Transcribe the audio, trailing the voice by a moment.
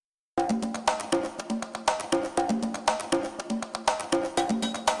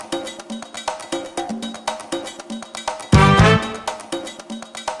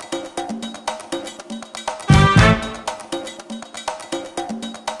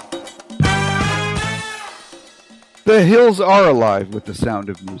The hills are alive with the sound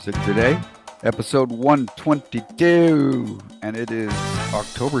of music today. Episode 122, and it is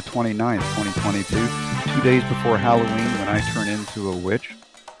October 29th, 2022, 2 days before Halloween when I turn into a witch.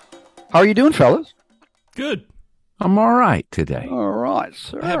 How are you doing, fellas? Good. I'm all right today. All right,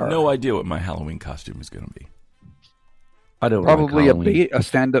 sir. I have no idea what my Halloween costume is going to be. I don't Probably like a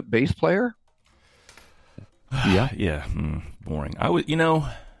stand-up bass player? Yeah. Boring.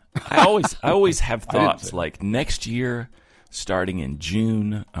 I always have thoughts like next year, starting in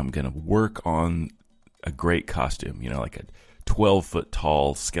June, I'm going to work on a great costume, like a 12-foot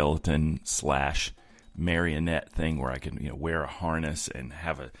tall skeleton / marionette thing where I can, wear a harness and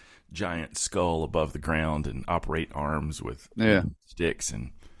have a giant skull above the ground and operate arms with sticks.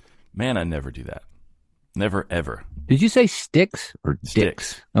 And man, I never do that. Never, ever. Did you say sticks or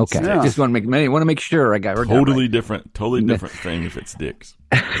dicks? Okay. Yeah. Just want to make sure I got it Totally right. different thing if it's dicks.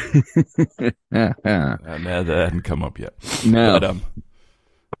 Yeah. That hadn't come up yet. No.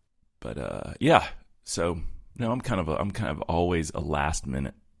 But yeah. So no, I'm kind of always a last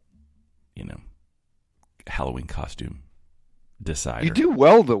minute, Halloween costume decider. You do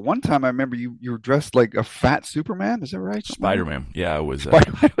well, though. One time I remember you were dressed like a fat Superman. Is that right? Spider-Man. Yeah, I was.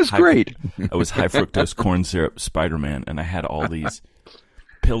 It was great. I was high fructose corn syrup Spider-Man, and I had all these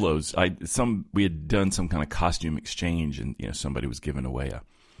pillows. We had done some kind of costume exchange, and somebody was giving away a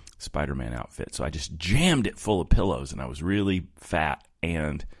Spider-Man outfit, so I just jammed it full of pillows, and I was really fat,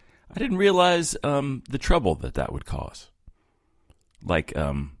 and I didn't realize the trouble that would cause. Like,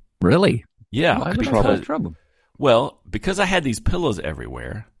 Really? yeah, Why would that cause trouble? Well, because I had these pillows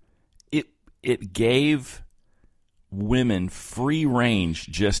everywhere, it gave women free range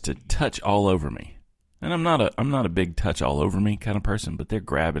just to touch all over me. And I'm not a big touch all over me kind of person, but they're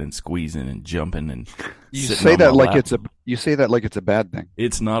grabbing and squeezing and jumping and You sitting say on that my like lap. you say that like it's a bad thing.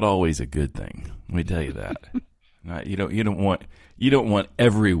 It's not always a good thing. Let me tell you that. You don't want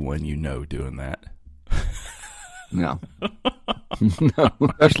everyone doing that. No.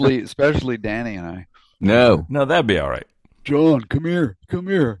 Especially Danny and I. No. No, that'd be all right. John, come here,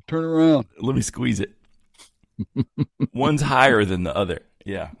 turn around. Let me squeeze it. One's higher than the other.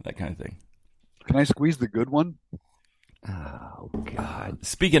 Yeah, that kind of thing. Can I squeeze the good one? Oh God.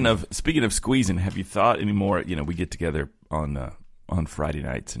 Speaking of squeezing, have you thought anymore? We get together on Friday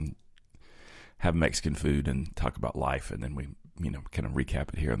nights and have Mexican food and talk about life, and then we kind of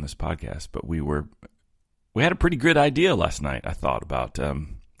recap it here on this podcast. But we had a pretty good idea last night. I thought about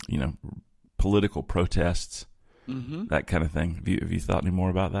political protests, that kind of thing. Have you thought any more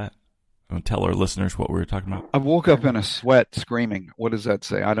about that? Want to tell our listeners what we were talking about? I woke up in a sweat screaming. What does that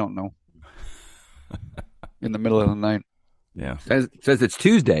say? I don't know. In the middle of the night. Yeah. Says it's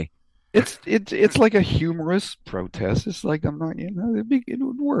Tuesday. It's like a humorous protest. It's like I'm not, it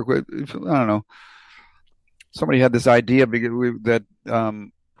would work. If, I don't know. Somebody had this idea that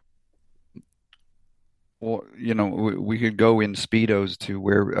we could go in Speedos to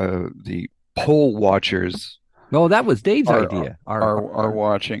where the poll watchers No, that was Dave's idea. are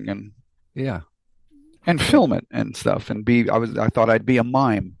watching and film it and stuff and I thought I'd be a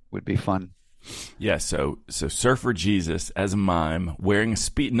mime would be fun. Yeah, so Surfer Jesus as a mime wearing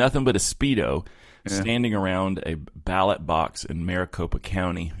nothing but a Speedo, standing around a ballot box in Maricopa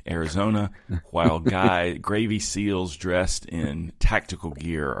County, Arizona, while Gravy Seals dressed in tactical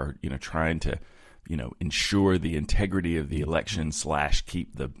gear are trying to ensure the integrity of the election /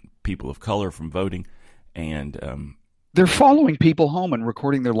 keep the people of color from voting. And they're following people home and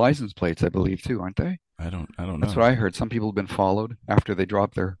recording their license plates, I believe, too, aren't they? I don't know. That's what I heard. Some people have been followed after they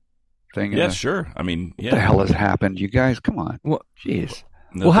drop their thing. Yeah, sure. I mean, what the hell has happened? You guys, come on. Well, jeez.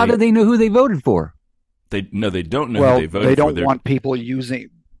 No, how do they know who they voted for? They don't know who they voted for. They don't want people using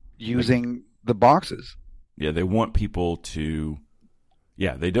the boxes. Yeah, they want people to.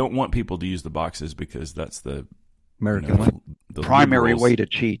 Yeah, they don't want people to use the boxes because that's the American way. The primary liberals, way to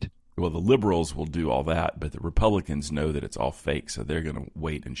cheat. Well, the liberals will do all that, but the Republicans know that it's all fake, so they're going to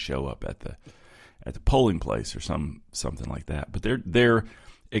wait and show up at the polling place or something like that. But they're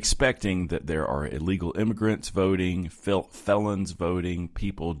expecting that there are illegal immigrants voting, felons voting,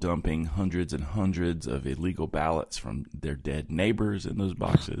 people dumping hundreds and hundreds of illegal ballots from their dead neighbors in those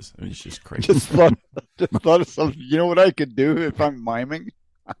boxes. I mean, it's just crazy. Just thought of something. You know what I could do if I'm miming?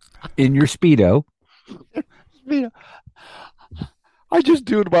 In your Speedo. I just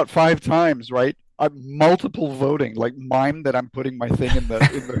do it about 5 times, right? I'm multiple voting, like mime that I'm putting my thing in the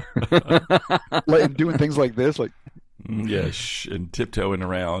and doing things like this, like and tiptoeing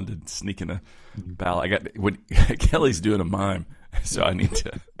around and sneaking a ballot. Kelly's doing a mime, so I need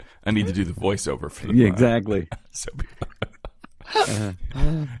to do the voiceover for the mime. Exactly. So he's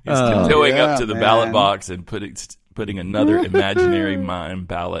tiptoeing up to the ballot box and putting another imaginary mime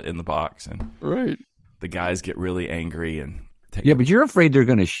ballot in the box, and Right. the guys get really angry and take. Yeah, but you're afraid they're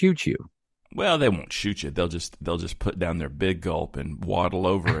going to shoot you. Well, they won't shoot you. They'll just put down their big gulp and waddle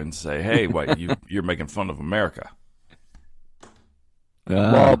over and say, "Hey, what you're making fun of America."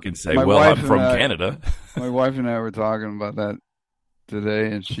 Well, You can say, my "Well, wife I'm from and I- Canada." My wife and I were talking about that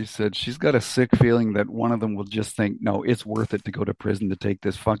today, and she said she's got a sick feeling that one of them will just think, no, it's worth it to go to prison to take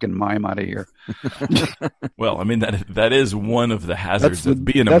this fucking mime out of here. Well, I mean that is one of the hazards That's of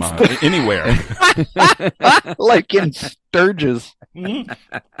being a that's mime anywhere. Like in Sturgis. Mhm.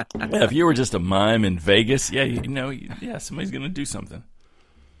 Yeah, if you were just a mime in Vegas, somebody's going to do something.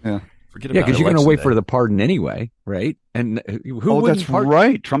 Yeah. Forget Yeah, about because you're going to election wait day. for the pardon anyway, right? And who Oh, wouldn't that's pardon?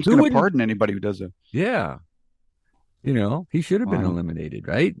 right. Trump's who going to wouldn't- pardon anybody who does it. Yeah. He should have been Wow. eliminated,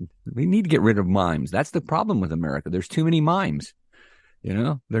 right? We need to get rid of mimes. That's the problem with America. There's too many mimes.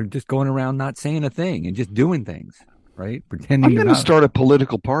 They're just going around not saying a thing and just doing things, right? Pretending. I'm going to start a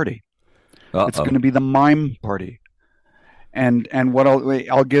political party. It's going to be the mime party. And what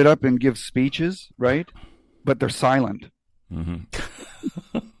I'll get up and give speeches, right? But they're silent. Mhm.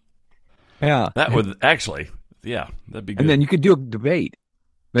 Yeah. That would actually, that'd be good. And then you could do a debate.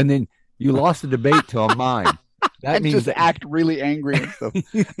 And then you lost the debate to a mime. That And means just that act really angry and stuff.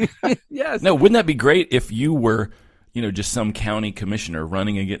 yes. No, wouldn't that be great if you were, just some county commissioner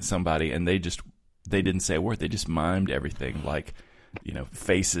running against somebody and they didn't say a word. They just mimed everything like,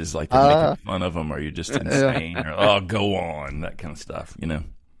 faces like they're making fun of them or you're just insane or, oh, go on, that kind of stuff, And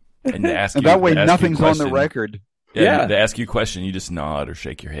they ask And you, that way they ask you a nothing's on the question. record. Yeah, they ask you a question, you just nod or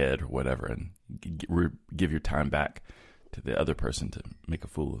shake your head or whatever and give your time back to the other person to make a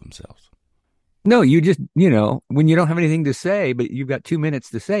fool of themselves. No, you just, when you don't have anything to say, but you've got 2 minutes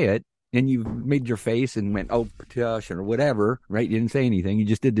to say it, and you made your face and went, oh, Patush, or whatever, right? You didn't say anything. You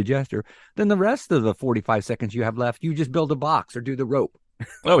just did the gesture. Then the rest of the 45 seconds you have left, you just build a box or do the rope.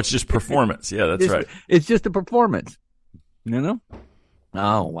 Oh, it's just performance. Yeah, that's right. It's just a performance.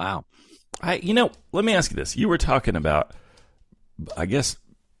 Oh, wow. Let me ask you this. You were talking about, I guess,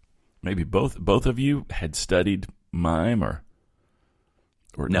 maybe both of you had studied mime or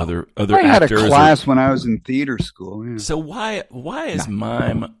No. other I had a actors. class when I was in theater school. Yeah. So why is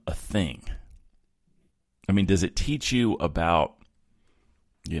mime a thing? I mean, does it teach you about,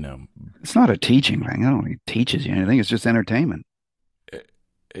 It's not a teaching thing. I don't think it teaches you anything. It's just entertainment.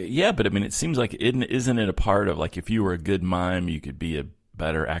 Yeah, but I mean, it seems like isn't it a part of like if you were a good mime, you could be a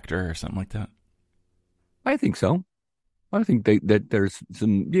better actor or something like that? I think so. I think that there's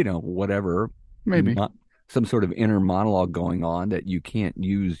some, whatever. Maybe. Not some sort of inner monologue going on that you can't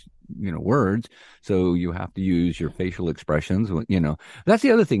use, words. So you have to use your facial expressions. That's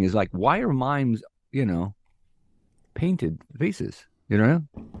the other thing is like, why are mimes, painted faces?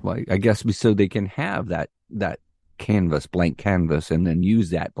 Like I guess so they can have that blank canvas, and then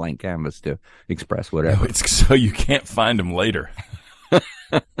use that blank canvas to express whatever. No, it's so you can't find them later.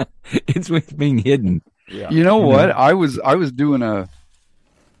 It's with being hidden. Yeah. You know what? I was doing a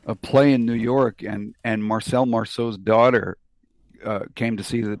play in New York, and Marcel Marceau's daughter came to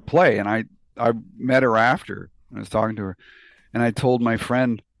see the play, and I met her after. I was talking to her, and I told my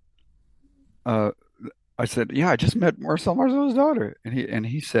friend, I said, "Yeah, I just met Marcel Marceau's daughter," and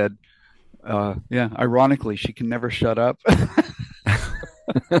he said, "Yeah, ironically, she can never shut up."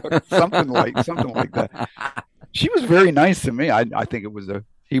 something like that. She was very nice to me. I think it was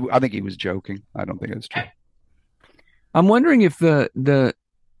I think he was joking. I don't think it's true. I'm wondering if the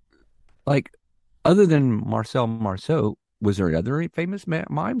like other than Marcel Marceau, was there other famous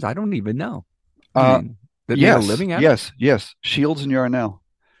mimes? I don't even know. That they were living at? Yes. Shields and Yarnell.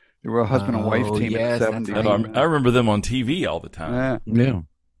 They were a husband and wife team yes, in the that's 70s. right. I remember them on TV all the time. Yeah.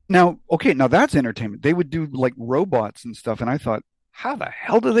 Now that's entertainment. They would do like robots and stuff, and I thought, how the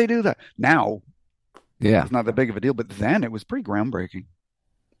hell do they do that? Now, Yeah. it's not that big of a deal, but then it was pretty groundbreaking.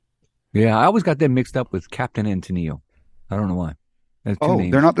 Yeah. I always got them mixed up with Captain and Tennille. I don't know why. That's two Oh,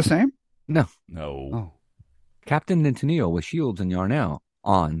 names. they're not the same? No. Oh. Captain and Tennille with Shields and Yarnell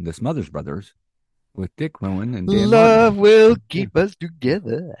on the Smothers Brothers with Dick Rowan and Dan Love Martin. will keep us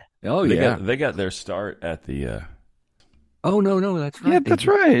together. Oh, They yeah. they got their start at the Oh, no, that's right. Yeah, that's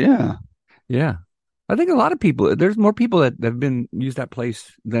right. Yeah. Yeah. I think a lot of people, there's more people that have been used that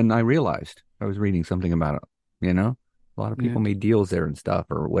place than I realized. I was reading something about it, A lot of people made deals there and stuff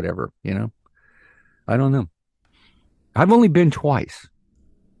or whatever, I don't know. I've only been twice.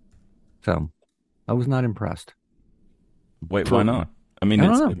 So I was not impressed. Wait, why not? I mean, I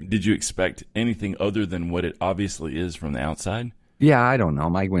don't know. did you expect anything other than what it obviously is from the outside? Yeah, I don't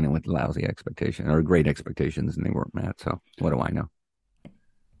know. I went in with lousy expectations or great expectations and they weren't met. So what do I know?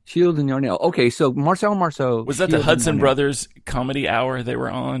 Shields and Yarnell. Okay, so Marcel Marceau. Was that the Hudson Brothers comedy hour they were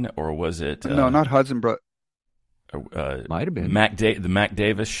on, or was it? No, not Hudson Brothers. Might have been the Mac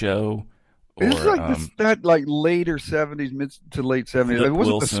Davis show. It's like that, like later 70s, mid to late 70s. It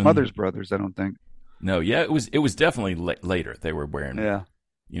wasn't the Smothers Brothers, I don't think. No, yeah, it was definitely later. They were wearing,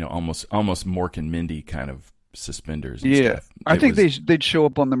 almost Mork and Mindy kind of suspenders. And stuff. I think they'd show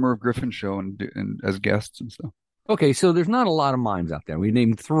up on the Merv Griffin show and as guests and stuff. Okay, so there's not a lot of mimes out there. We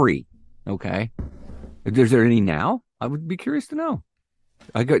named 3. Okay, is there any now? I would be curious to know.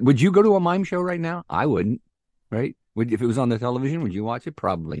 Would you go to a mime show right now? I wouldn't. Right? If it was on the television, would you watch it?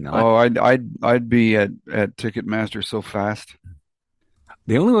 Probably not. Oh, I'd be at Ticketmaster so fast.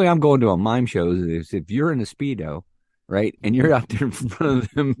 The only way I'm going to a mime show is if you're in a Speedo, right, and you're out there in front of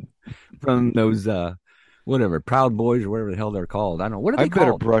them from those whatever Proud Boys or whatever the hell they're called. I don't know. What are they called?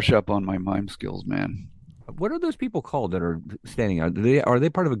 I better brush up on my mime skills, man. What are those people called that are standing out? Are they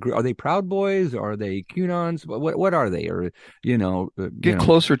part of a group? Are they Proud Boys? Or are they QAnons? What are they? Or get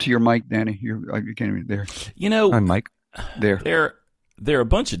closer to your mic, Danny. You can't even there. I'm Mike. There are a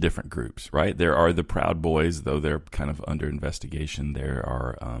bunch of different groups, right? There are the Proud Boys, though they're kind of under investigation. There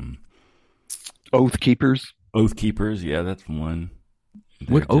are Oath Keepers. Oath Keepers, yeah, that's one.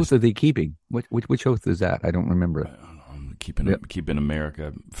 What oath are they keeping? Which oath is that? I don't remember. Keeping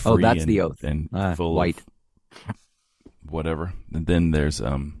America free. Oh, that's the oath. And full white. Of whatever. And then there's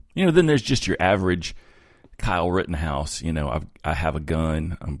then there's just your average Kyle Rittenhouse. I have a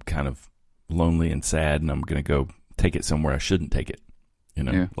gun. I'm kind of lonely and sad, and I'm going to go take it somewhere I shouldn't take it.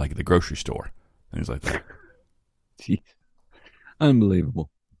 Like the grocery store, things like that. Jeez. Unbelievable.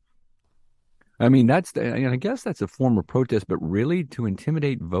 I mean, I guess that's a form of protest, but really to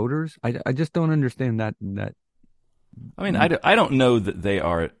intimidate voters, I just don't understand that. I mean, I don't know that they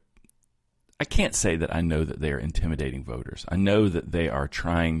are. I can't say that I know that they are intimidating voters. I know that they are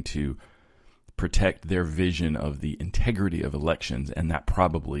trying to protect their vision of the integrity of elections, and that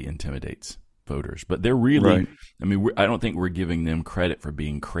probably intimidates voters. But they're really, right. I mean, I don't think we're giving them credit for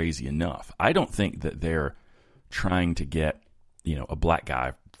being crazy enough. I don't think that they're trying to get, a black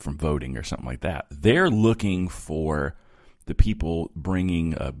guy from voting or something like that. They're looking for the people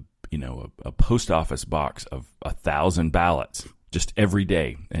bringing a post office box of 1,000 ballots just every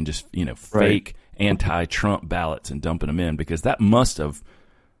day and just, fake anti-Trump ballots and dumping them in, because that must have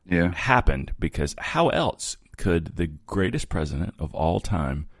happened, because how else could the greatest president of all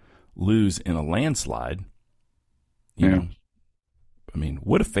time lose in a landslide? You know, I mean,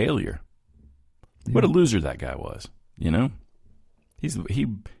 what a failure. What a loser that guy was,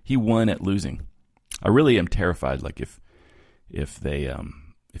 He won at losing. I really am terrified, like if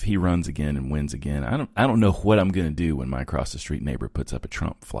he runs again and wins again, I don't know what I'm going to do when my across the street neighbor puts up a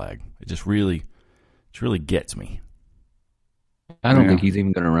Trump flag. It really gets me. I don't think he's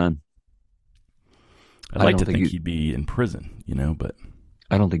even going to run. I'd like to think he'd be in prison, but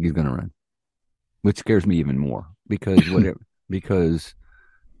I don't think he's going to run, which scares me even more, because because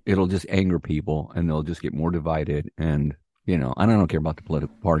it'll just anger people and they'll just get more divided. And and I don't care about the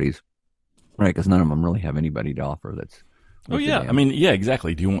political parties, right? Because none of them really have anybody to offer that's. Oh yeah, I mean, yeah,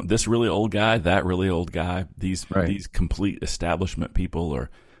 exactly. Do you want this really old guy, that really old guy, these complete establishment people,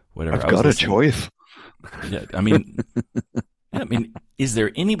 or whatever? I've got a choice. Yeah, I mean, is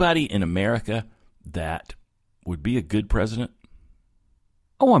there anybody in America that would be a good president?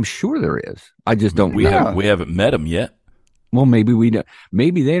 Oh, I'm sure there is. I just don't. We haven't met him yet. Well, maybe we don't.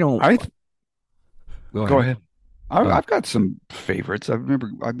 Maybe they don't. Go ahead. I've got some favorites. I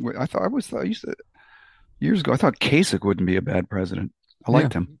remember. I used to. Years ago, I thought Kasich wouldn't be a bad president. I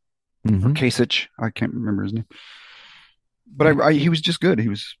liked him. Mm-hmm. Or Kasich. I can't remember his name. But he was just good.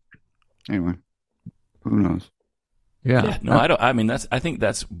 Anyway, who knows? Yeah. No, I don't. I mean, I think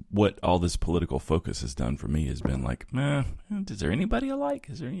that's what all this political focus has done for me, has been like, is there anybody I like?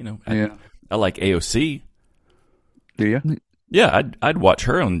 Is there, I like AOC. Do you? Yeah, I'd watch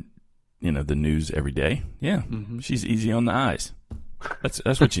her on, the news every day. Yeah. Mm-hmm. She's easy on the eyes.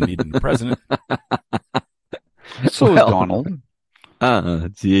 That's what you need in the president. So is Donald.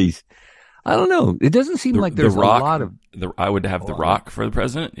 Jeez. I don't know. It doesn't seem like there's a lot of. I would have The Rock for the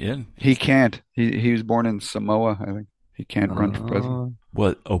president. Yeah, he can't. He was born in Samoa. I think he can't run for president.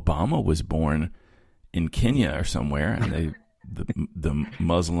 Well, Obama was born in Kenya or somewhere, and the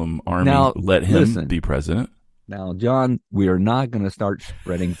Muslim army let him be president. Now, John, we are not going to start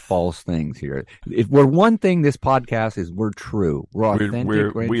spreading false things here. If we're one thing, this podcast is we're true. We're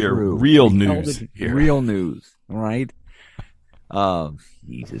authentic. We are true. Real news here. Real news, right? Oh,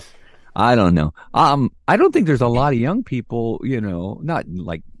 Jesus. I don't know. I don't think there's a lot of young people, not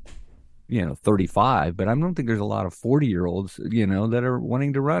like, 35, but I don't think there's a lot of 40-year-olds, that are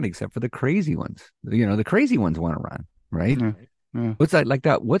wanting to run, except for the crazy ones. The crazy ones want to run, right? Yeah. Yeah. What's that like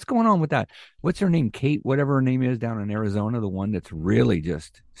that? What's going on with that? What's her name? Kate, whatever her name is down in Arizona, the one that's really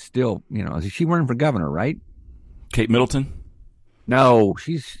just still, is she running for governor, right? Kate Middleton? No,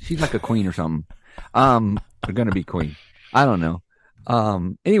 she's like a queen or something. They're going to be queen. I don't know.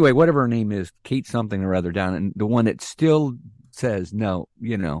 Anyway, whatever her name is, Kate something or other down, and the one that still says, no,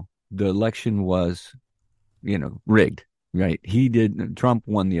 the election was, rigged, right? Trump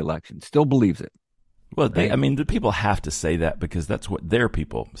won the election, still believes it. Well, right? the people have to say that because that's what their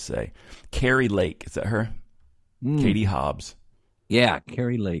people say. Carrie Lake, is that her? Katie Hobbs. Yeah,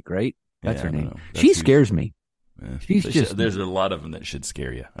 Carrie Lake, right? That's her name. She scares me. Yeah. There's a lot of them that should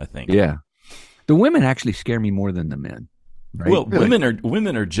scare you, I think. Yeah. The women actually scare me more than the men. Right? Well, really?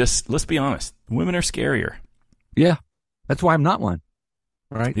 women are just, let's be honest, women are scarier. Yeah. That's why I'm not one.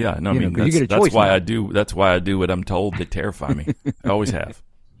 Right? Yeah, no, you get a choice. That's why I do what I'm told. They terrify me. I always have.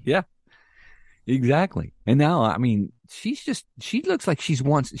 Yeah. Exactly. And now, she looks like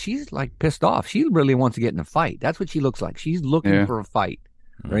she's like pissed off. She really wants to get in a fight. That's what she looks like. She's looking for a fight,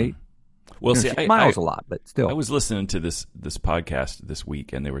 right? Well, she smiles a lot, but still. I was listening to this podcast this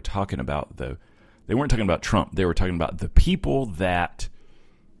week, and they were talking about they weren't talking about Trump. They were talking about the people that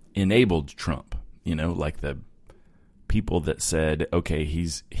enabled Trump, like the people that said, okay,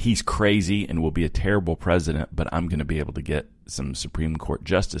 he's crazy and will be a terrible president, but I'm going to be able to get some Supreme Court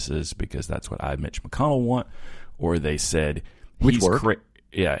justices because that's what Mitch McConnell want. Or they said, which worked.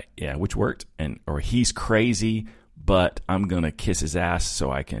 Which worked. Or he's crazy, but I'm going to kiss his ass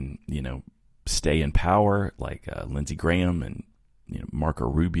so I can, stay in power, like Lindsey Graham and Marco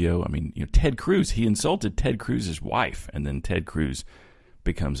Rubio. Ted Cruz, he insulted Ted Cruz's wife, and then Ted Cruz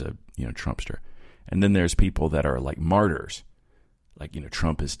becomes a Trumpster. And then there's people that are like martyrs, like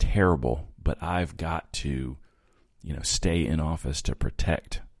Trump is terrible, but I've got to stay in office to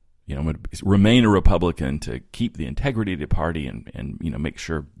protect. I'm going to remain a Republican to keep the integrity of the party and make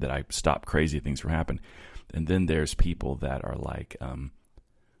sure that I stop crazy things from happening. And then there's people that are like,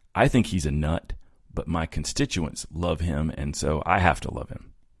 I think he's a nut, but my constituents love him, and so I have to love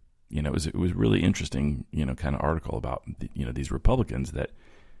him. It was really interesting, kind of article about these Republicans that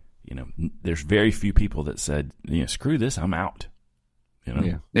there's very few people that said, screw this, I'm out.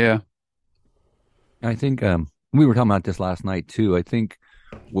 Yeah. I think we were talking about this last night too. I think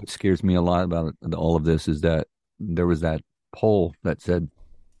what scares me a lot about all of this is that there was that poll that said,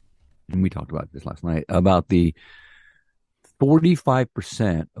 and we talked about this last night, about the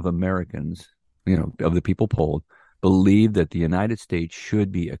 45% of Americans, of the people polled, believe that the United States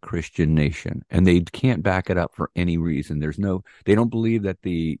should be a Christian nation, and they can't back it up for any reason. They don't believe that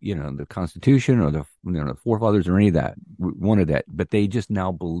the Constitution or the forefathers or any of that wanted that, but they just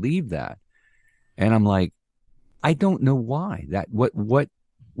now believe that. And I'm like, I don't know why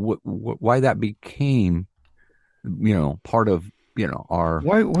why that became, part of, our.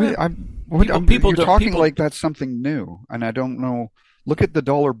 You're talking like that's something new, and I don't know. Look at the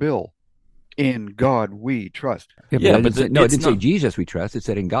dollar bill. In God we trust. Yeah, but it didn't say Jesus we trust. It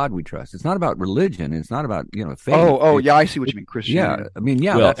said in God we trust. It's not about religion. It's not about faith. Yeah, I see what you mean, Christianity.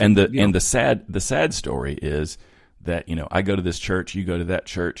 Yeah, Well, and the sad story is that I go to this church, you go to that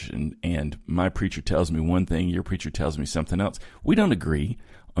church, and my preacher tells me one thing, your preacher tells me something else. We don't agree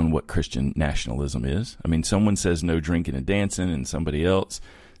on what Christian nationalism is. Someone says no drinking and dancing, and somebody else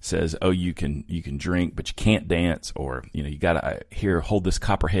says, oh, you can drink, but you can't dance, or you gotta hold this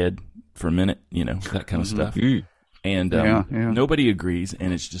copperhead for a minute, that kind of stuff. And nobody agrees,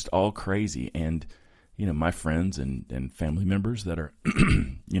 and it's just all crazy. And my friends and family members that are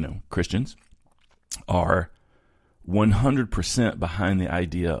Christians are 100% behind the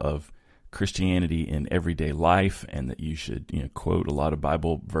idea of Christianity in everyday life, and that you should quote a lot of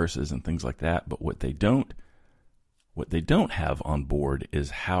Bible verses and things like that. But what they don't have on board is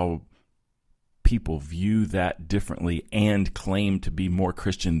how people view that differently and claim to be more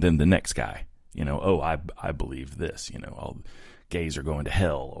Christian than the next guy. I believe this. All gays are going to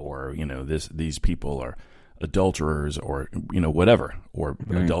hell, or these people are adulterers, or whatever, or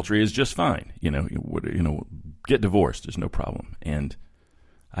adultery is just fine. Get divorced, there's no problem. And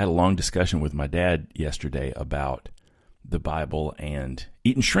I had a long discussion with my dad yesterday about the Bible and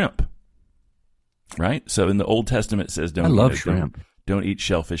eating shrimp. Right? So in the Old Testament it says, I love shrimp. Don't eat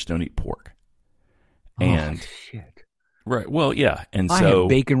shellfish, don't eat pork. And shit. Right. Well, yeah. And I so had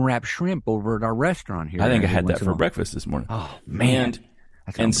bacon wrapped shrimp over at our restaurant here. I think I had that for breakfast this morning. Oh man.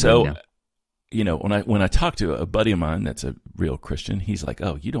 And so when I talk to a buddy of mine that's a real Christian, he's like,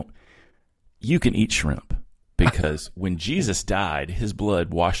 "Oh, you can eat shrimp because when Jesus died, his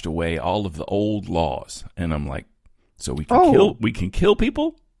blood washed away all of the old laws. And I'm like, so we can kill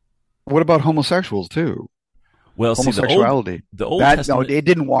people? What about homosexuals too? Well, homosexuality. See, the Old Testament. No, it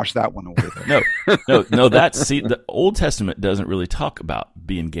didn't wash that one away. No. The Old Testament doesn't really talk about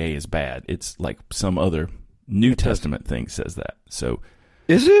being gay as bad. It's like some other New Testament thing says that. So,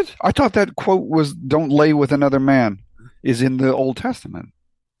 is it? I thought that quote was "Don't lay with another man" is in the Old Testament.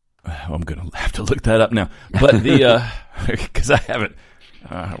 I'm going to have to look that up now. But because I haven't.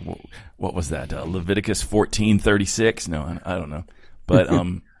 What was that? Leviticus 14:36? No, I don't know. But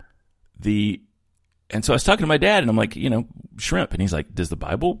And so I was talking to my dad, and I'm like, shrimp. And he's like, does the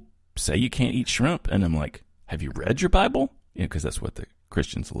Bible say you can't eat shrimp? And I'm like, have you read your Bible? Because that's what the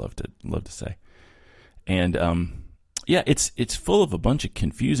Christians love to say. And it's full of a bunch of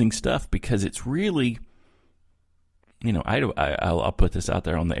confusing stuff because it's really, I'll put this out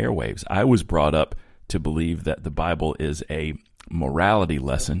there on the airwaves. I was brought up to believe that the Bible is a morality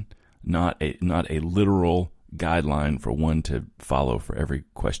lesson, not a literal guideline for one to follow for every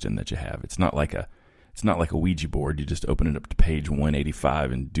question that you have. It's not like a Ouija board. You just open it up to page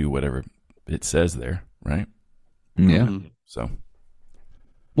 185 and do whatever it says there, right? Yeah. Mm-hmm. So,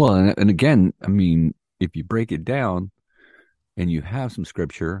 well, and again, I mean, if you break it down and you have some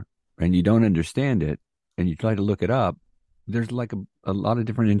scripture and you don't understand it and you try to look it up, there's like a lot of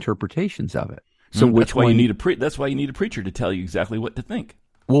different interpretations of it. So that's why you need a preacher to tell you exactly what to think.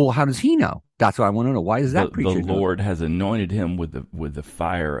 Well, how does he know? That's what I want to know. Why is that preacher? The Lord has anointed him with the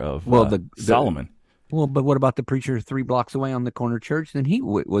fire of Solomon. Well, but what about the preacher 3 blocks away on the corner church? Then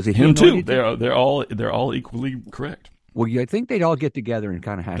was it him too? They're all equally correct. Well, I think they'd all get together and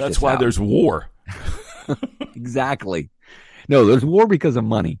kind of hash this out. That's why there's war. Exactly. No, there's war because of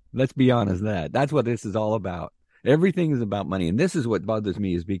money. Let's be honest. That's what this is all about. Everything is about money, and this is what bothers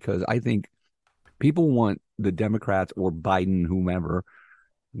me is because I think people want the Democrats or Biden, whomever.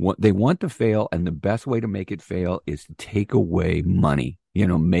 They want to fail, and the best way to make it fail is to take away money,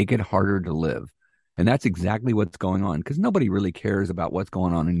 make it harder to live. And that's exactly what's going on because nobody really cares about what's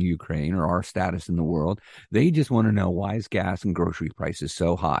going on in Ukraine or our status in the world. They just want to know why is gas and grocery prices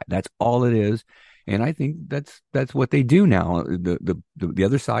so high. That's all it is. And I think that's what they do now. The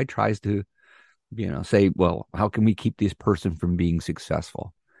other side tries to, say, well, how can we keep this person from being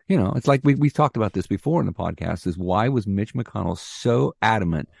successful? It's like we talked about this before in the podcast is why was Mitch McConnell so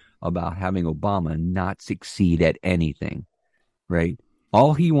adamant about having Obama not succeed at anything, right?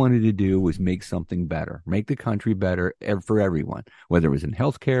 All he wanted to do was make something better, make the country better for everyone, whether it was in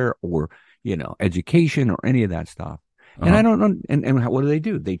healthcare or, education or any of that stuff. Uh-huh. And I don't know. And what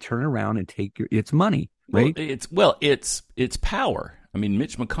do? They turn around and take it's money, right? It's power. I mean,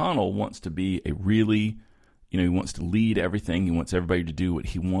 Mitch McConnell wants to be a really, he wants to lead everything. He wants everybody to do what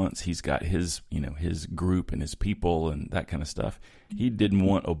he wants. He's got his, his group and his people and that kind of stuff. He didn't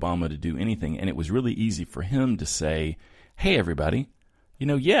want Obama to do anything. And it was really easy for him to say, hey, everybody,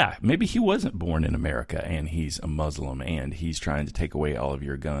 maybe he wasn't born in America and he's a Muslim and he's trying to take away all of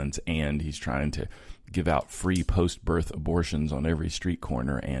your guns and he's trying to give out free post-birth abortions on every street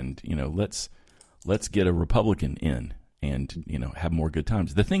corner and, let's get a Republican in and, have more good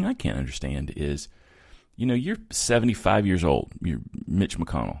times. The thing I can't understand is, you're 75 years old, you're Mitch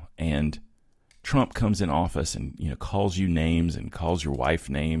McConnell, and Trump comes in office and, calls you names and calls your wife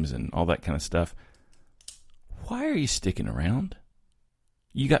names and all that kind of stuff. Why are you sticking around?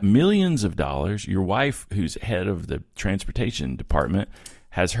 You got millions of dollars. Your wife, who's head of the transportation department,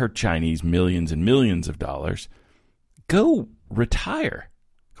 has her Chinese millions and millions of dollars. Go retire.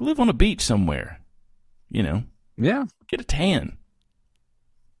 Go live on a beach somewhere. Yeah. Get a tan.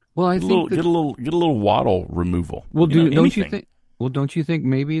 Well, I think get a little waddle removal. Well, don't you think? Well, don't you think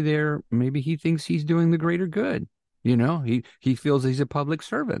maybe he thinks he's doing the greater good? He feels he's a public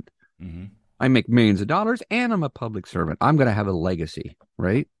servant. Mm-hmm. I make millions of dollars and I'm a public servant. I'm going to have a legacy,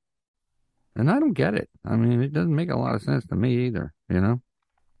 right? And I don't get it. I mean, it doesn't make a lot of sense to me either,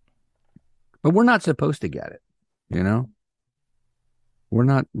 But we're not supposed to get it, We're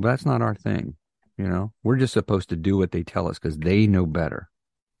not, that's not our thing, We're just supposed to do what they tell us because they know better,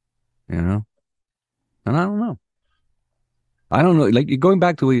 And I don't know. Like going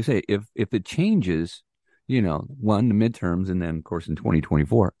back to what you say, if it changes, one, the midterms and then, of course, in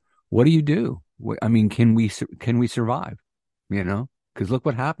 2024, what do? I mean, can we survive? Because look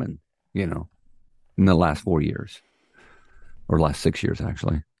what happened, in the last 4 years or last 6 years,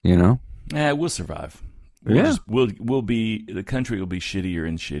 actually, Yeah, we'll survive. The country will be shittier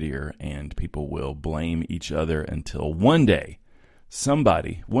and shittier and people will blame each other until one day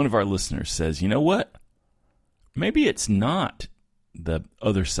one of our listeners says, you know what? Maybe it's not the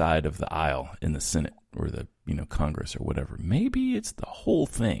other side of the aisle in the Senate. or the Congress or whatever. Maybe it's the whole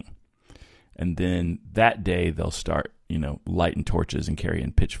thing. And then that day they'll start, lighting torches and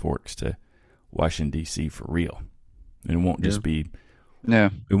carrying pitchforks to Washington, D.C. for real. And it won't just be,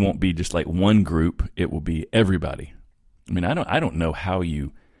 it won't be just like one group. It will be everybody. I mean, I don't know how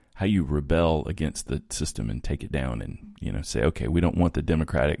you rebel against the system and take it down and, say, okay, we don't want the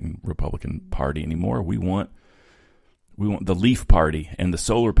Democratic and Republican Party anymore. We want the Leaf Party and the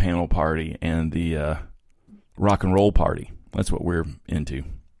Solar Panel Party and the Rock and Roll Party. That's what we're into,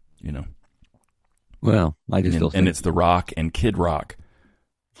 Well, I just still think... And it's The Rock and Kid Rock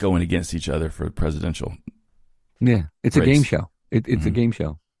going against each other for presidential. Yeah, it's race. a game show. It's a game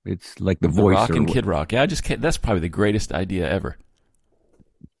show. It's like The Voice. Rock and Kid Rock. Yeah, that's probably the greatest idea ever.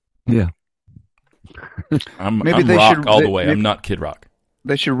 Yeah. I'm Rock all the way. I'm not Kid Rock.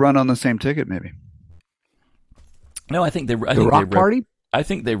 They should run on the same ticket, maybe. No, I think they. The Rock Party? I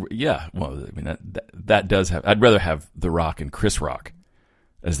think they. Yeah. Well, I mean that does have. I'd rather have The Rock and Chris Rock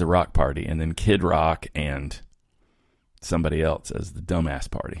as the Rock Party, and then Kid Rock and somebody else as the Dumbass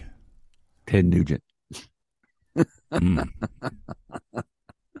Party. Ted Nugent.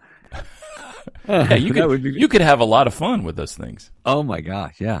 Yeah, you could have a lot of fun with those things. Oh my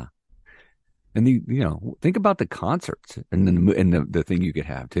gosh, yeah. And think about the concerts and then the thing you could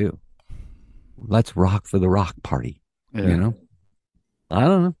have too. Let's rock for the Rock Party. Yeah. I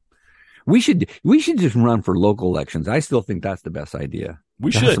don't know. We should just run for local elections. I still think that's the best idea.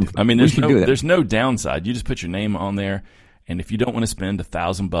 We should. I mean, there's no downside. You just put your name on there, and if you don't want to spend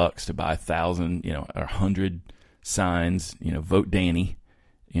 $1,000 to buy 1,000, or 100 signs, vote Danny,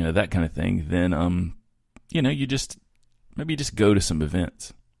 that kind of thing, then you just go to some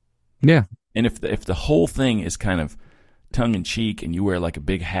events. Yeah. And if the whole thing is kind of tongue in cheek, and you wear like a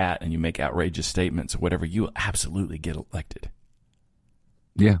big hat and you make outrageous statements or whatever, you will absolutely get elected.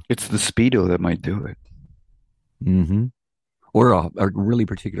 Yeah. It's the Speedo that might do it. Mm-hmm. Or a really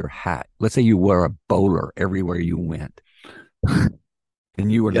particular hat. Let's say you were a bowler everywhere you went.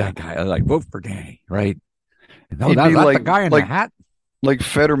 And you were that guy, like, vote for Danny, right? No, that's like, the guy in the hat? Like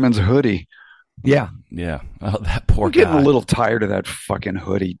Fetterman's hoodie. Yeah. Yeah. Oh, that poor I'm guy. getting a little tired of that fucking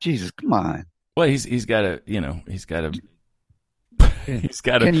hoodie. Jesus, come on. Well, he's got to. Can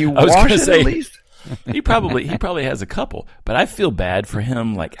you wash it at least? He probably has a couple, but I feel bad for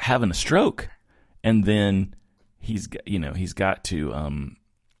him, like having a stroke, and then he's got to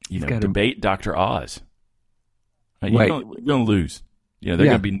debate Dr. Oz. You're gonna lose. They're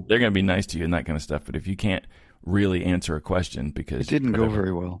gonna be nice to you and that kind of stuff. But if you can't really answer a question because it didn't go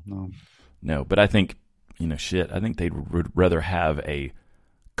very well, no. But I think I think they would rather have a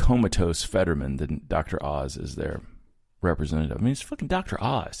comatose Fetterman than Dr. Oz as their representative. I mean, it's fucking Dr.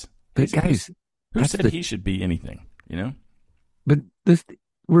 Oz. But guys, who said he should be anything? But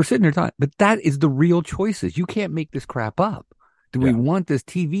we're sitting there talking. But that is the real choices. You can't make this crap up. Do we want this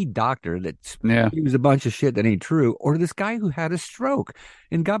TV doctor that spews a bunch of shit that ain't true, or this guy who had a stroke?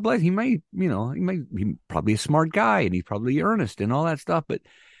 And God bless, he probably a smart guy, and he's probably earnest and all that stuff. But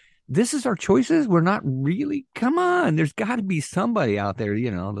this is our choices. We're not really. Come on, there's got to be somebody out there,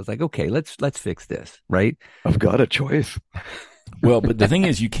 that's like, okay, let's fix this, right? I've got a choice. Well, but the thing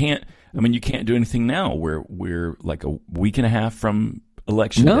is, you can't do anything now. We're like a week and a half from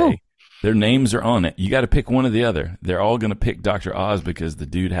election day. Their names are on it. You got to pick one or the other. They're all going to pick Dr. Oz because the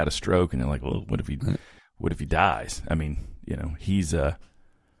dude had a stroke, and they're like, well, what if he dies? I mean, he's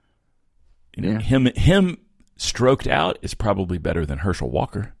him stroked out is probably better than Herschel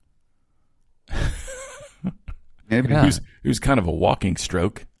Walker. Maybe who's kind of a walking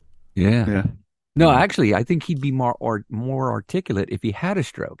stroke. Yeah. No, actually, I think he'd be more articulate if he had a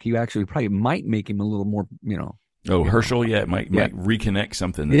stroke. You actually probably might make him a little more, Oh, Herschel, it might reconnect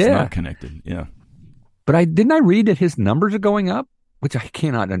something that's not connected. Yeah. But didn't I read that his numbers are going up, which I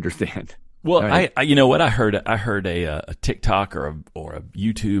cannot understand. Well, right. I you know what I heard a TikTok or a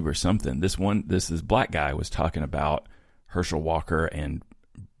YouTube or something. This black guy was talking about Herschel Walker and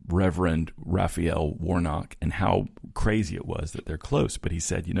Reverend Raphael Warnock and how crazy it was that they're close. But he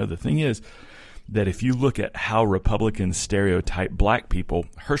said, the thing is that if you look at how Republicans stereotype black people,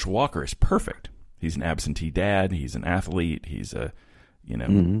 Herschel Walker is perfect. He's an absentee dad. He's an athlete. He's will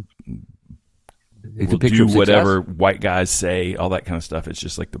do whatever white guys say, all that kind of stuff. It's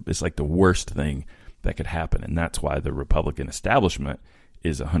just like the worst thing that could happen, and that's why the Republican establishment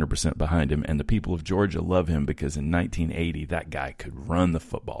is 100% behind him, and the people of Georgia love him because in 1980 that guy could run the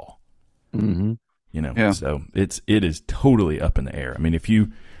football. Mm-hmm. So it is totally up in the air. I mean, if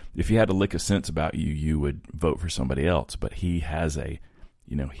you had a lick of sense about you, you would vote for somebody else. But he has a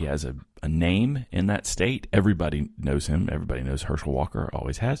name in that state. Everybody knows him. Everybody knows Herschel Walker,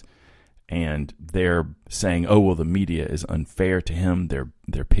 always has. and they're saying, "Oh, well, the media is unfair to him.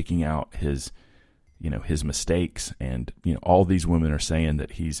 They're picking out his, his mistakes, and all these women are saying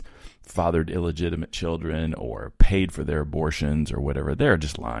that he's fathered illegitimate children or paid for their abortions or whatever. They're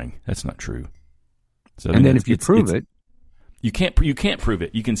just lying. That's not true." So and then if you prove it, you can't prove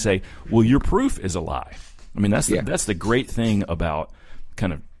it. You can say, "Well, your proof is a lie." I mean, that's the great thing about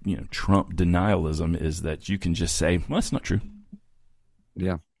kind of Trump denialism, is that you can just say, "Well, that's not true."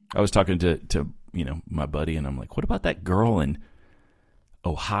 Yeah. I was talking to my buddy, and I'm like, "What about that girl in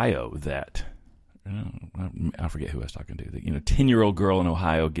Ohio that I forget who I was talking to? The 10-year-old girl in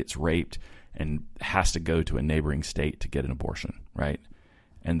Ohio gets raped and has to go to a neighboring state to get an abortion, right?"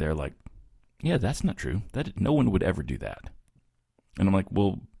 And they're like, "Yeah, that's not true. That no one would ever do that." And I'm like,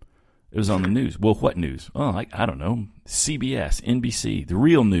 "Well, it was on the news." "Well, what news?" "Oh, I don't know, CBS, NBC, the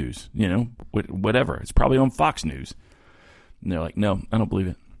real news, whatever. It's probably on Fox News." And they're like, "No, I don't believe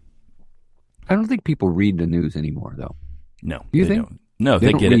it." I don't think people read the news anymore, though. No, you they think? don't. No,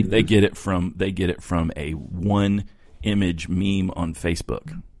 they get it. They get it from a one image meme on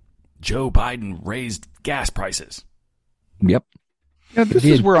Facebook. Joe Biden raised gas prices. Yep. Yeah, this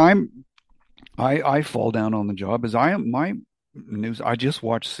is where I fall down on the job. Is my news? I just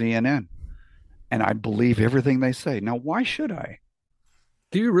watch CNN, and I believe everything they say. Now, why should I?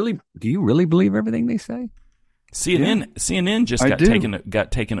 Do you really believe everything they say? CNN just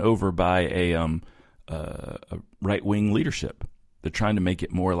got taken over by a right wing leadership. They're trying to make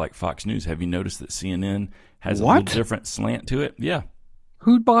it more like Fox News. Have you noticed that CNN has a little different slant to it? Yeah.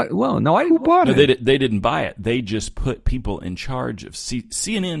 Who bought? Well, no, I didn't. Who bought it? They didn't buy it. They just put people in charge of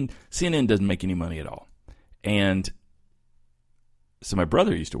CNN. CNN doesn't make any money at all. And so my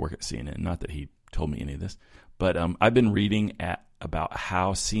brother used to work at CNN. Not that he told me any of this, but I've been reading about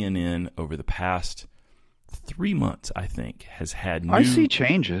how CNN over the past 3 months, I think, has had I see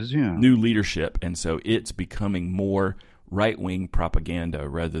changes, new leadership, and so it's becoming more right-wing propaganda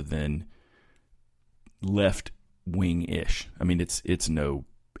rather than left-wing-ish. I mean, it's no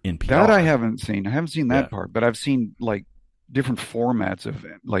NPR. That I haven't seen. I haven't seen that part, but I've seen like different formats of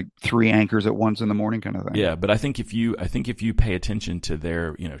like 3 anchors at once in the morning kind of thing. Yeah, but I think if you pay attention to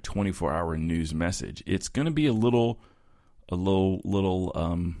their 24-hour news message, it's going to be a little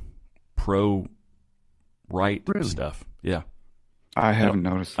pro right stuff. Yeah. I haven't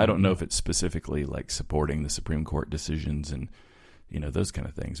noticed that. I don't know if it's specifically like supporting the Supreme Court decisions and those kind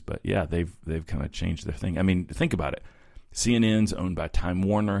of things, but yeah, they've kind of changed their thing. I mean, think about it. CNN's owned by Time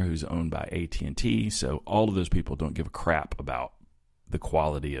Warner, who's owned by AT&T, so all of those people don't give a crap about the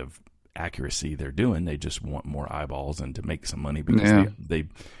quality of accuracy they're doing. They just want more eyeballs and to make some money because they're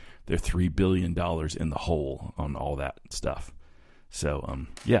 $3 billion in the hole on all that stuff. So,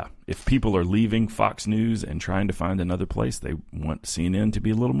 if people are leaving Fox News and trying to find another place, they want CNN to be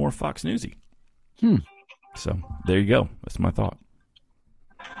a little more Fox Newsy. So, there you go. That's my thought.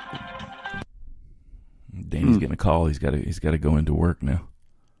 Danny's getting a call. He's got to go into work now.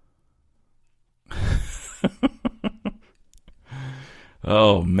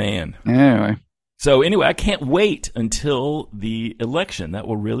 Oh, man. Anyway, I can't wait until the election. That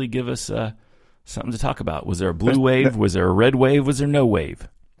will really give us something to talk about. Was there a blue wave? Was there a red wave? Was there no wave?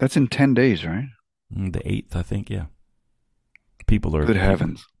 That's in 10 days, right? The 8th, I think, yeah. Good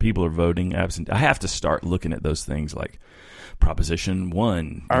heavens. People are voting absentee. I have to start looking at those things like Proposition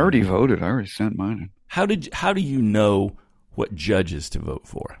 1. I already voted. I already sent mine. How do you know what judges to vote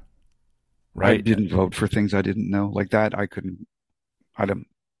for? Right? I didn't vote for things I didn't know. Like that, I couldn't. I don't.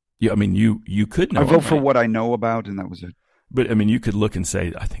 Yeah, I mean, you could know. I vote for what I know about, and that was it. But I mean, you could look and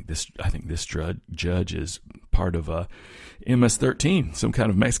say, I think this judge is part of MS-13, some kind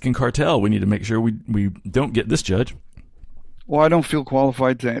of Mexican cartel. We need to make sure we don't get this judge. Well, I don't feel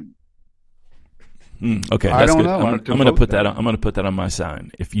qualified to. Okay, that's I don't good. know. I'm going to put that. I'm going to put that on my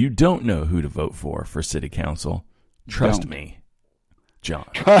sign. If you don't know who to vote for city council, trust me, John.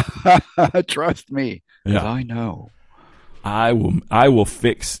 Trust me, because I know. I will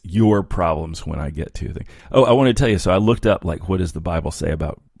fix your problems when I get to the. Oh, I want to tell you. So I looked up like what does the Bible say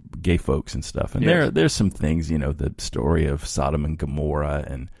about gay folks and stuff, and there's some things. The story of Sodom and Gomorrah,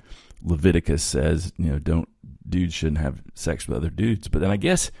 and Leviticus says dudes shouldn't have sex with other dudes. But then I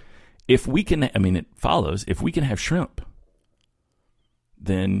guess if we can, it follows if we can have shrimp,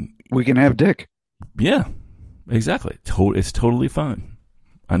 then we can have dick. Yeah, exactly. It's totally fine.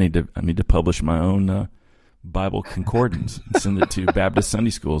 I need to publish my own. Bible concordance and send it to Baptist Sunday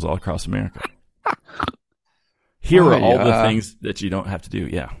schools all across America. Here are all the things that you don't have to do.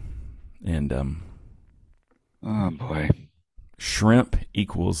 Yeah. And, oh boy. Shrimp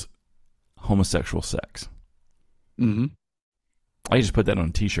equals homosexual sex. Mm-hmm. I just put that on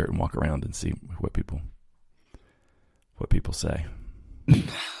a T-shirt and walk around and see what people say.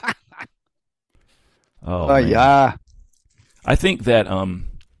 Oh yeah. I think that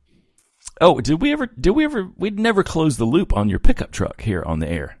we'd never close the loop on your pickup truck here on the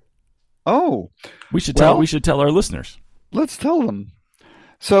air. Oh. We should tell our listeners. Let's tell them.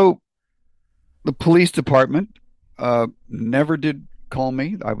 So the police department never did call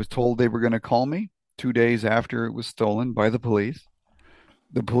me. I was told they were going to call me 2 days after it was stolen by the police.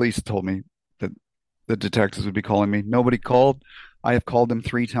 The police told me that the detectives would be calling me. Nobody called. I have called them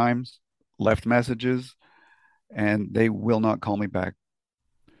 3 times, left messages, and they will not call me back.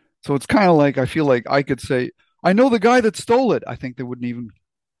 So it's kind of like, I feel like I could say, I know the guy that stole it. I think they wouldn't even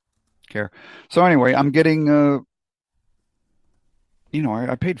care. So anyway, I'm getting, I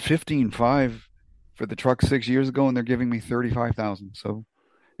paid $15,500 for the truck 6 years ago, and they're giving me $35,000. So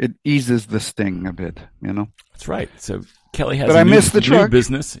it eases the sting a bit, That's right. So Kelly has new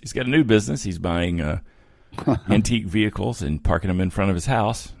business. He's got a new business. He's buying antique vehicles and parking them in front of his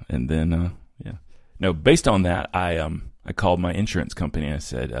house. And then, No, based on that, I called my insurance company and I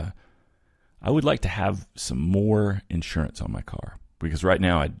said, I would like to have some more insurance on my car. Because right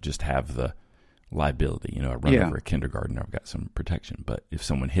now I just have the liability. I run over a kindergarten. I've got some protection. But if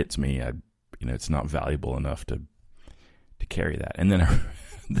someone hits me, it's not valuable enough to carry that. And then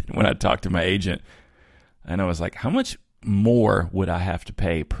when I talked to my agent, and I was like, how much more would I have to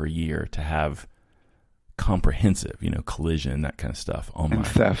pay per year to have comprehensive, collision, that kind of stuff on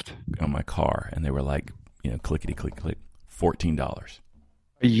theft on my car? And they were like, clickety click click, $14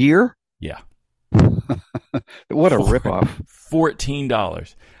 a year. Yeah. What a ripoff.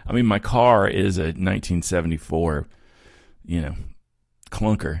 $14. I mean, my car is a 1974,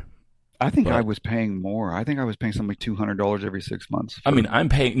 clunker. I think I was paying more. I think I was paying something like $200 every 6 months. I mean, I'm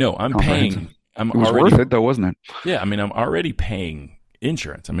paying. It was worth it, though, wasn't it? Yeah, I mean, I'm already paying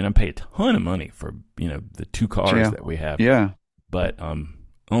insurance. I mean, I pay a ton of money for the 2 cars that we have. Yeah, but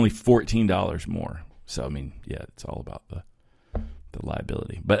only $14 more. So I mean, yeah, it's all about the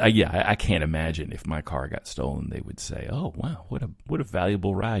liability. But I can't imagine if my car got stolen, they would say, "Oh, wow, what a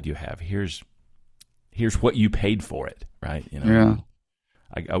valuable ride you have. Here's what you paid for it," right? Yeah.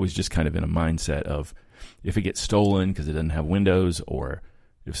 I was just kind of in a mindset of, if it gets stolen because it doesn't have windows, or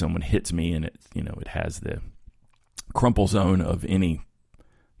if someone hits me and it has the crumple zone of any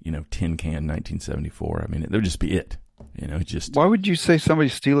tin can 1974. I mean, it would just be it. Just. Why would you say somebody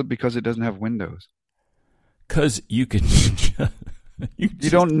steal it because it doesn't have windows? Because you can. You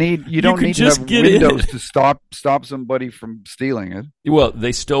don't need to have windows to stop somebody from stealing it. Well,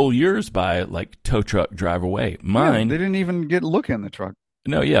 they stole yours by tow truck, drive away. Mine, they didn't even look in the truck.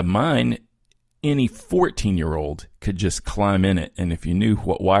 No, yeah, mine. Any 14-year-old could just climb in it, and if you knew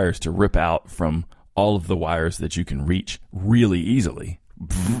what wires to rip out from all of the wires that you can reach really easily,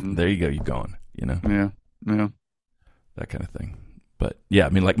 there you go, you're gone. Yeah, that kind of thing. But yeah, I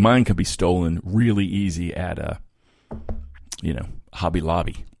mean, mine could be stolen really easy at a, Hobby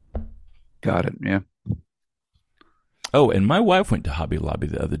Lobby. Got it. Yeah. Oh, and my wife went to Hobby Lobby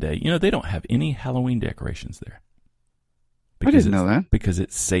the other day. They don't have any Halloween decorations there. I didn't know that. Because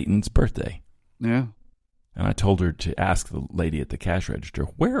it's Satan's birthday. Yeah. And I told her to ask the lady at the cash register,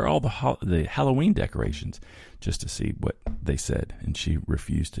 where are all the Halloween decorations, just to see what they said. And she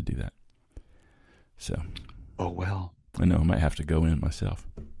refused to do that. So. Oh, well. I know. I might have to go in myself.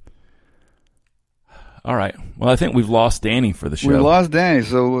 All right. Well, I think we've lost Danny for the show. We lost Danny,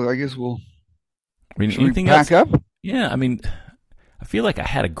 so I guess we'll. Anything pack else? Up? Yeah. I mean, I feel like I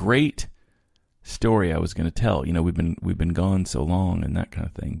had a great story I was going to tell. We've been gone so long and that kind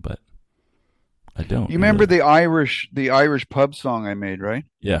of thing, but I don't. You remember the Irish pub song I made, right?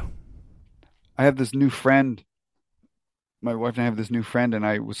 Yeah. I have this new friend. My wife and I have this new friend, and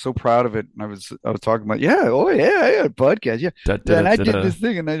I was so proud of it. And I was talking about, podcast, yeah. And I did this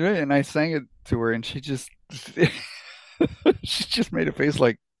thing, and I sang it to her, and she just made a face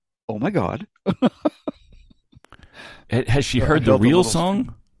like, "Oh my God." Has she heard the real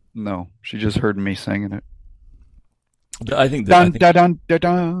song? No, she just heard me singing it. I think dun, dun, dun,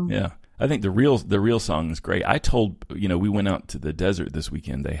 dun. Yeah, I think the real song is great. I told we went out to the desert this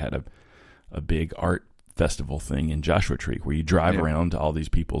weekend. They had a big art festival thing in Joshua Tree where you drive around to all these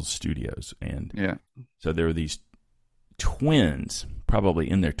people's studios, and so there were these twins, probably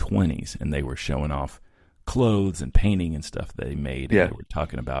in their 20s, and they were showing off clothes and painting and stuff they made. Yeah, and they were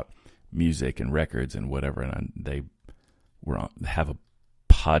talking about music and records and whatever, and they have a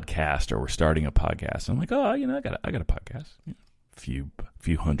podcast, or we're starting a podcast. I'm like, I got a podcast, few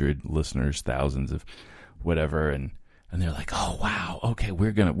hundred listeners, thousands of whatever, and they're like, oh wow, okay,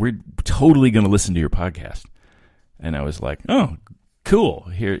 we're totally gonna listen to your podcast. And I was like, oh, cool.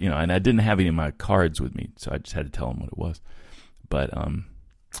 Here, and I didn't have any of my cards with me, so I just had to tell them what it was. But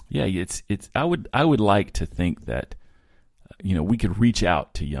yeah, it's I would like to think that we could reach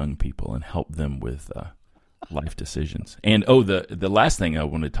out to young people and help them with life decisions. And the last thing I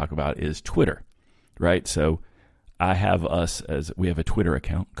want to talk about is Twitter, right? So we have a Twitter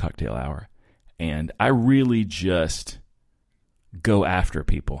account, Cocktail Hour, and I really just go after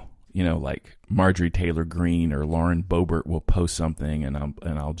people. Like Marjorie Taylor Greene or Lauren Boebert will post something, and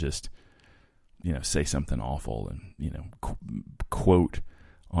I'll just say something awful and quote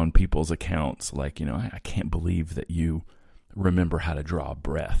on people's accounts like I can't believe that you remember how to draw a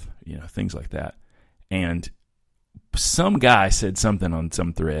breath, things like that. And some guy said something on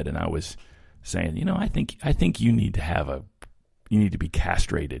some thread, and I was saying, I think you need to be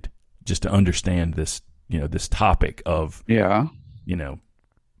castrated just to understand this, this topic of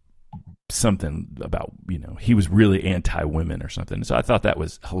something about, he was really anti-women or something. So I thought that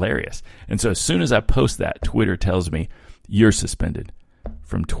was hilarious. And so as soon as I post that, Twitter tells me you're suspended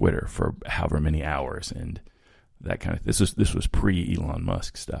from Twitter for however many hours, and that kind of, this was pre Elon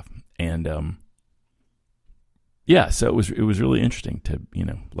Musk stuff. And yeah, so it was really interesting to,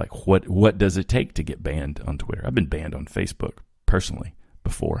 like what does it take to get banned on Twitter? I've been banned on Facebook personally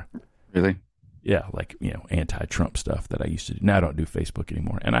before. Really? Yeah, like, anti-Trump stuff that I used to do. Now I don't do Facebook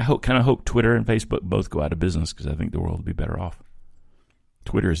anymore. And I hope Twitter and Facebook both go out of business, because I think the world will be better off.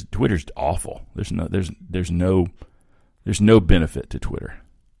 Twitter's awful. There's no benefit to Twitter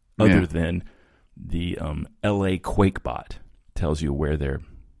other than the LA QuakeBot tells you where there are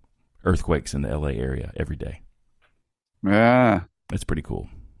earthquakes in the LA area every day. Yeah. That's pretty cool.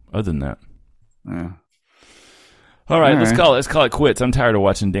 Other than that. Yeah. All right, let's call it quits. I'm tired of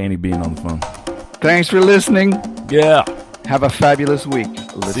watching Danny being on the phone. Thanks for listening. Yeah. Have a fabulous week,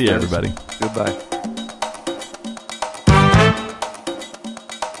 listeners. See you, everybody. Goodbye.